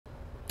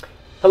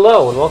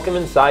Hello and welcome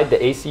inside the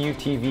ACU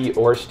TV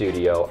or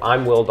studio.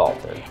 I'm Will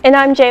Dalton. And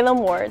I'm Jalen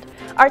Ward.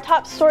 Our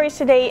top stories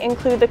today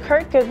include the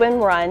Kurt Goodwin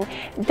Run,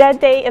 Dead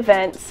Day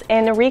events,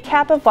 and a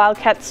recap of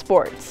Wildcat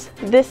sports.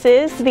 This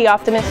is the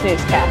Optimist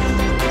Newscast.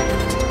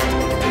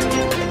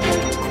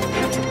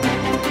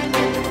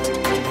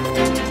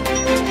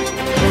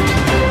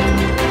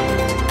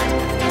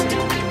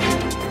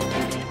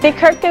 The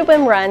Kurt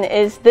Goodwin Run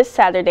is this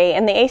Saturday,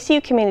 and the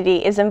ACU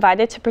community is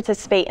invited to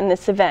participate in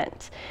this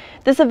event.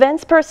 This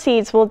event's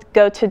proceeds will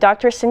go to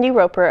Dr. Cindy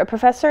Roper, a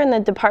professor in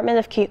the Department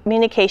of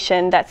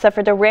Communication that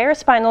suffered a rare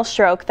spinal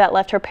stroke that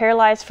left her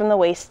paralyzed from the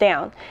waist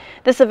down.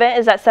 This event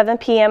is at 7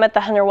 p.m. at the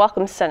Hunter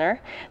Welcome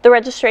Center. The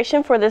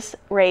registration for this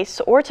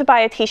race or to buy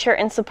a t-shirt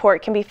in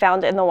support can be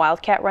found in the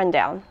Wildcat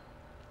Rundown.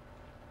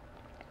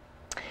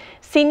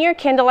 Senior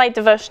Candlelight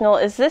Devotional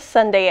is this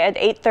Sunday at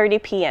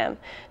 8:30 p.m.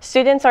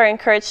 Students are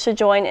encouraged to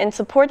join in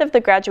support of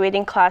the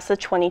graduating class of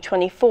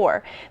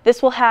 2024.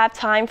 This will have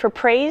time for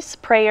praise,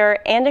 prayer,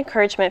 and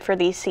encouragement for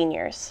these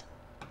seniors.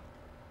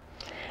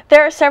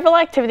 There are several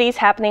activities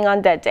happening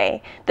on Dead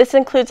Day. This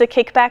includes a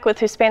kickback with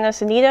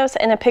Hispanos Unidos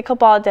and a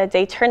pickleball Dead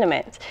Day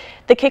tournament.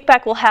 The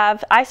kickback will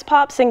have ice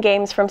pops and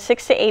games from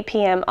 6 to 8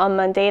 p.m. on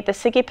Monday at the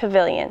Siggy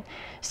Pavilion.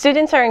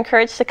 Students are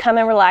encouraged to come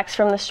and relax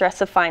from the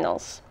stress of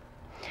finals.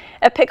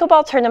 A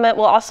pickleball tournament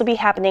will also be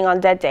happening on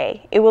Dead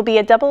Day. It will be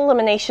a double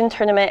elimination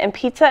tournament and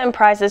pizza and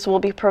prizes will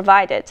be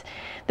provided.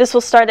 This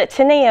will start at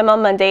 10 a.m.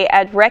 on Monday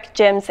at Rec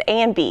Gyms A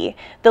and B.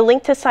 The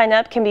link to sign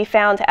up can be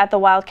found at the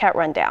Wildcat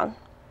Rundown.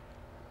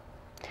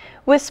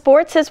 With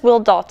sports is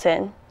Will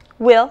Dalton.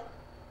 Will?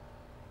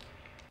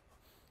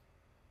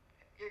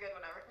 You're good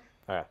whenever.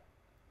 All right.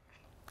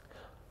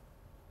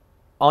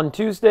 On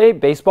Tuesday,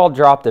 baseball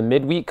dropped a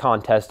midweek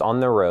contest on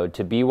the road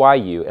to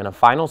BYU in a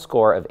final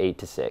score of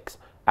 8-6.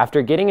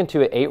 After getting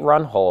into an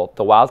 8-run hole,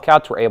 the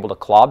Wildcats were able to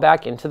claw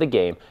back into the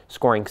game,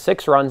 scoring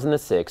 6 runs in the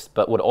 6th,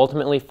 but would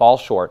ultimately fall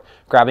short,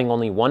 grabbing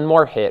only one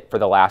more hit for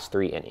the last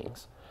 3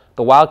 innings.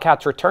 The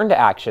Wildcats return to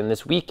action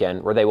this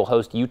weekend where they will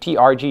host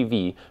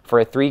UTRGV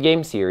for a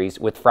 3-game series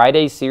with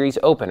Friday's series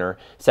opener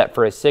set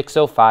for a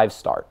 6:05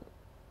 start.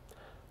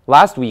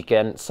 Last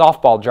weekend,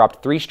 softball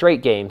dropped 3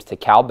 straight games to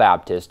Cal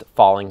Baptist,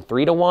 falling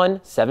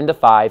 3-1,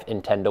 7-5,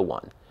 and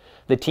 10-1.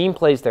 The team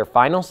plays their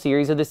final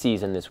series of the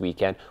season this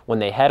weekend when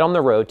they head on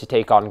the road to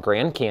take on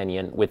Grand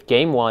Canyon with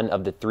Game 1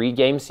 of the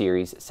 3-game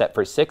series set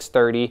for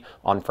 6:30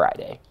 on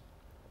Friday.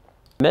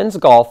 Men's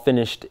golf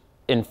finished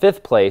in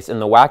 5th place in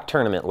the WAC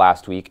tournament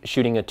last week,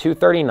 shooting a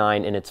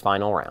 .239 in its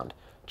final round.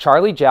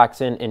 Charlie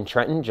Jackson and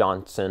Trenton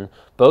Johnson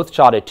both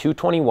shot a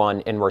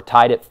 .221 and were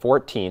tied at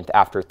 14th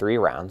after 3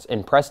 rounds,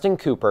 and Preston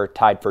Cooper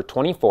tied for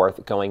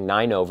 24th, going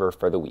 9 over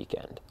for the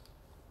weekend.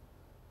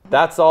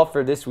 That's all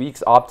for this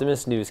week's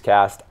Optimist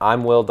Newscast.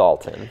 I'm Will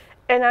Dalton.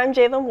 And I'm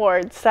Jalen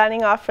Ward,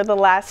 signing off for the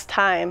last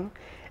time.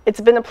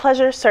 It's been a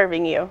pleasure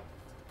serving you.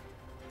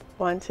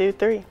 1, 2,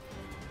 3.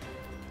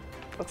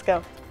 Let's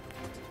go.